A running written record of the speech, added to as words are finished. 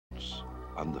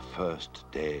on the first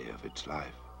day of its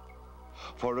life.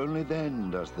 For only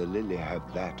then does the lily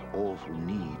have that awful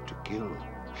need to kill.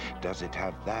 Does it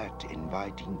have that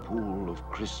inviting pool of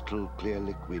crystal clear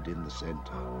liquid in the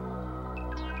center.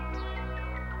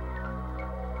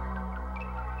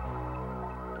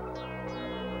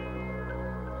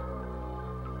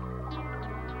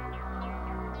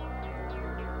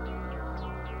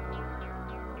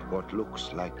 What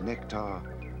looks like nectar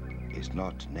is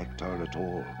not nectar at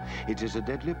all. It is a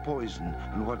deadly poison,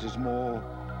 and what is more,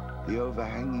 the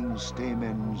overhanging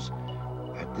stamens,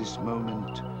 at this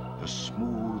moment, as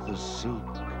smooth as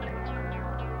silk.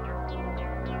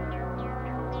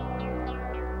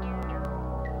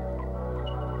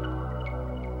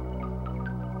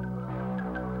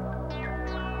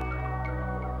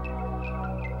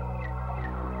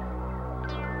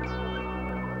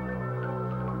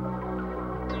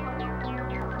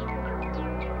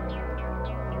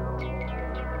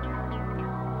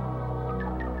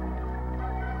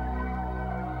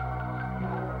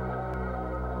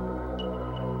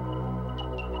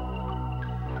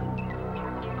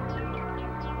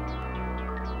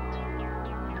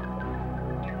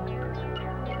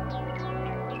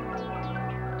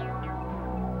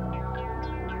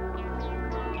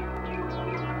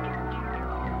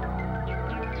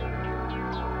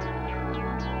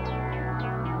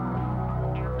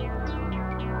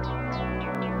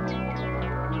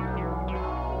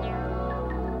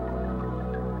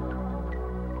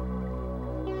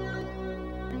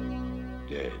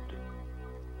 Dead.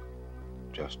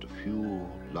 Just a few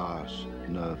last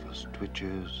nervous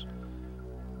twitches.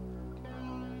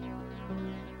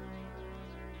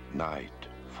 Night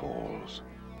falls,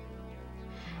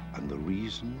 and the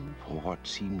reason for what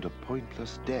seemed a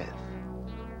pointless death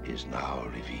is now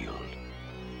revealed.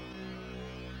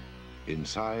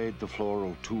 Inside the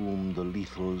floral tomb, the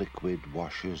lethal liquid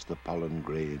washes the pollen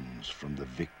grains from the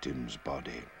victim's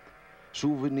body.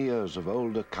 Souvenirs of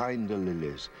older, kinder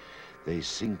lilies, they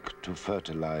sink to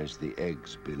fertilize the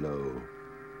eggs below.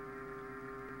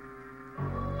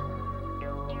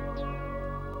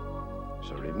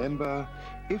 So remember,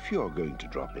 if you're going to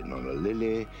drop in on a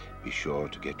lily, be sure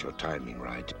to get your timing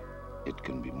right. It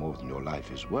can be more than your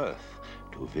life is worth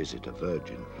to visit a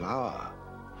virgin flower,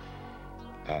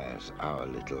 as our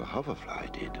little hoverfly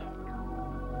did.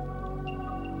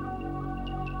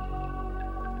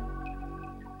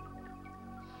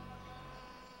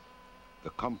 The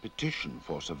competition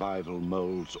for survival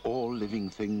molds all living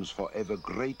things for ever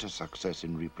greater success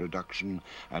in reproduction,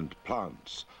 and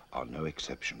plants are no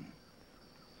exception.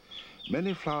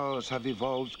 Many flowers have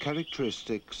evolved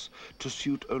characteristics to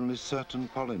suit only certain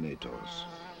pollinators.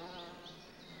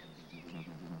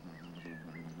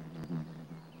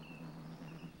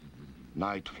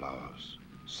 Night flowers,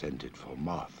 scented for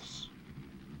moths.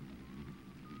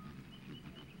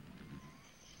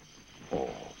 Or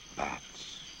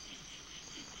bats.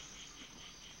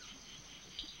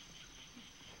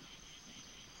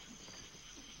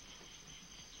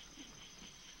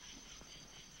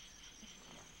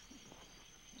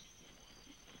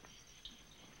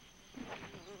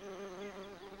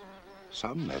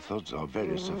 Some methods are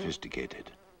very sophisticated.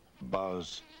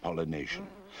 Buzz pollination,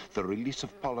 the release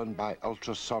of pollen by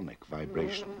ultrasonic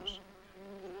vibrations.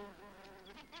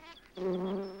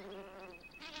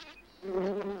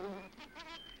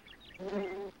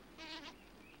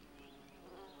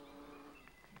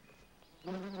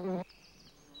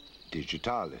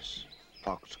 Digitalis,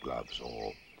 foxgloves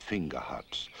or finger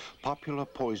huts, popular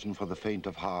poison for the faint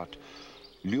of heart,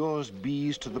 lures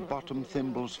bees to the bottom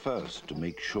thimbles first to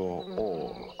make sure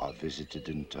all are visited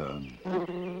in turn.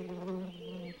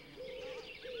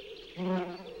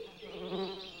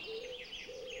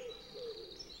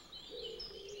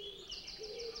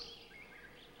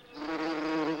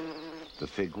 The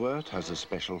figwort has a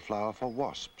special flower for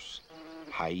wasps,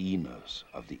 hyenas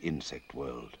of the insect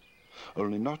world,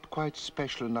 only not quite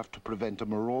special enough to prevent a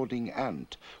marauding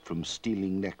ant from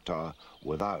stealing nectar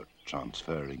without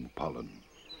transferring pollen.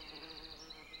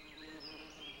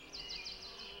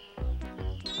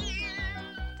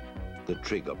 The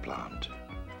trigger plant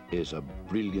is a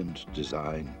brilliant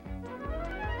design.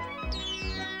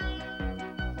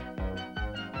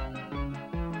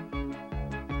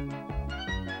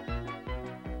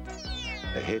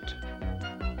 A hit.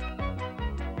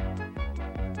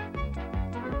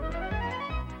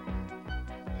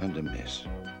 And a miss.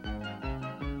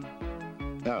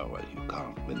 Oh, well, you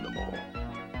can't win them all.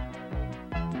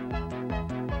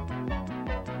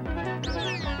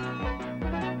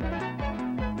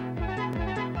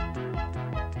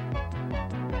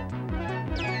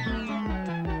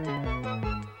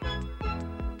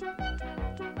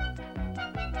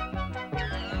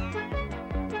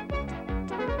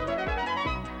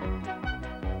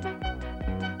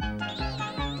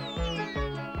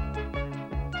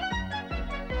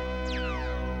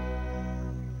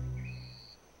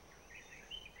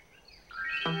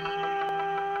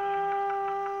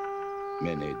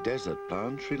 Many desert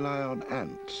plants rely on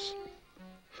ants.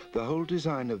 The whole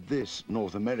design of this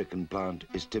North American plant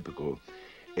is typical.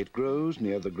 It grows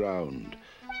near the ground.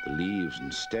 The leaves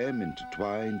and stem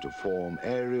intertwine to form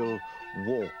aerial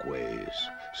walkways,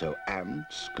 so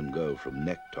ants can go from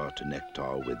nectar to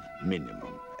nectar with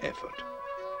minimum effort.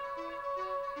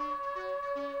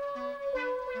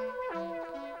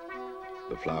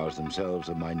 The flowers themselves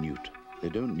are minute. They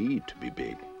don't need to be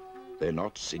big. They're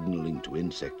not signaling to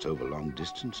insects over long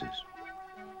distances.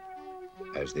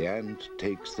 As the ant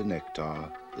takes the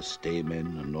nectar, the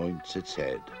stamen anoints its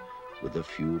head with a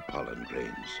few pollen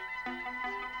grains.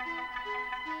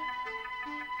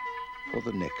 For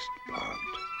the next plant.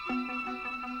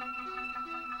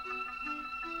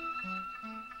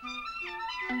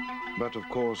 But of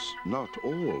course, not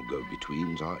all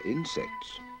go-betweens are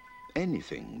insects.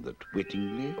 Anything that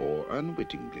wittingly or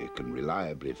unwittingly can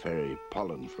reliably ferry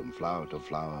pollen from flower to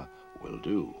flower will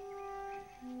do.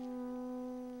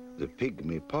 The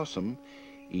pygmy possum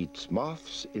eats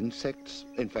moths, insects,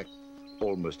 in fact,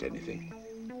 almost anything.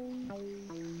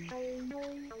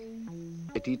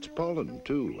 It eats pollen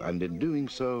too, and in doing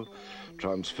so,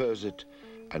 transfers it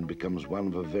and becomes one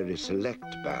of a very select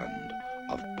band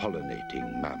of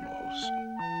pollinating mammals.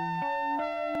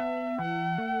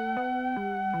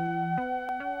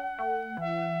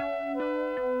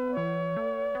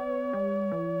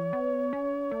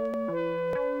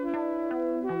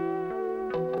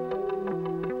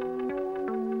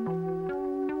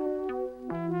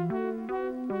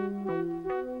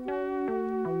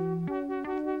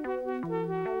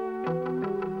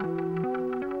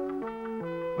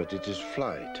 But it is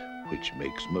flight which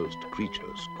makes most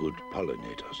creatures good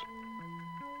pollinators.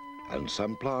 And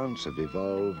some plants have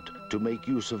evolved to make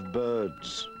use of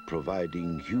birds,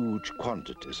 providing huge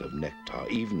quantities of nectar,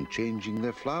 even changing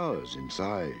their flowers in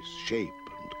size, shape,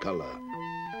 and color.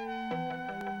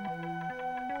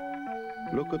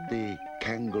 Look at the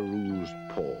kangaroo's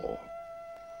paw.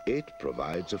 It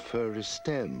provides a furry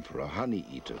stem for a honey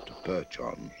eater to perch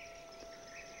on.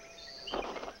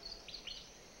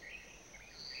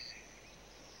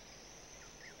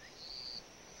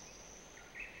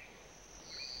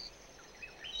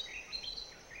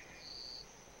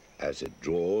 As it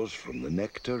draws from the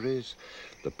nectaries,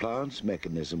 the plant's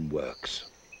mechanism works,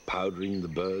 powdering the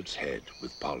bird's head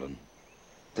with pollen.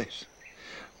 There's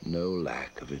no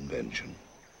lack of invention.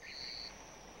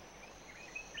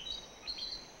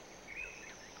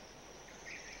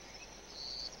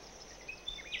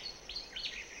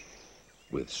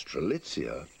 With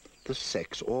Strelitzia, the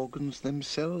sex organs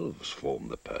themselves form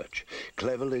the perch,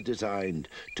 cleverly designed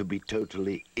to be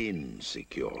totally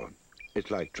insecure. It's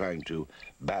like trying to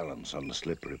balance on a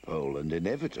slippery pole, and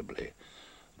inevitably,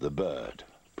 the bird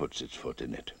puts its foot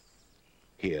in it.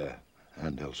 Here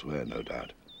and elsewhere, no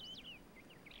doubt.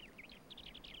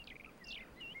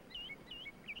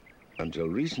 Until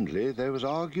recently, there was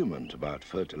argument about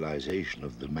fertilization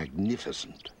of the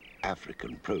magnificent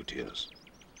African proteas.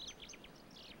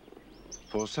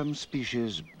 For some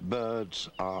species, birds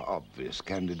are obvious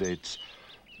candidates.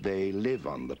 They live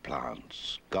on the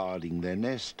plants, guarding their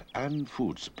nest and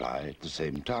food supply at the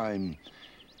same time.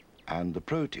 And the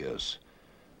proteas,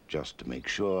 just to make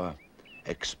sure,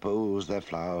 expose their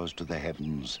flowers to the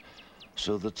heavens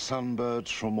so that sunbirds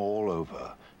from all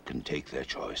over can take their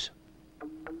choice.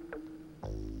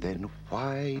 Then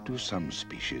why do some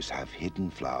species have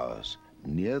hidden flowers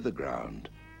near the ground,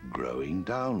 growing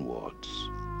downwards?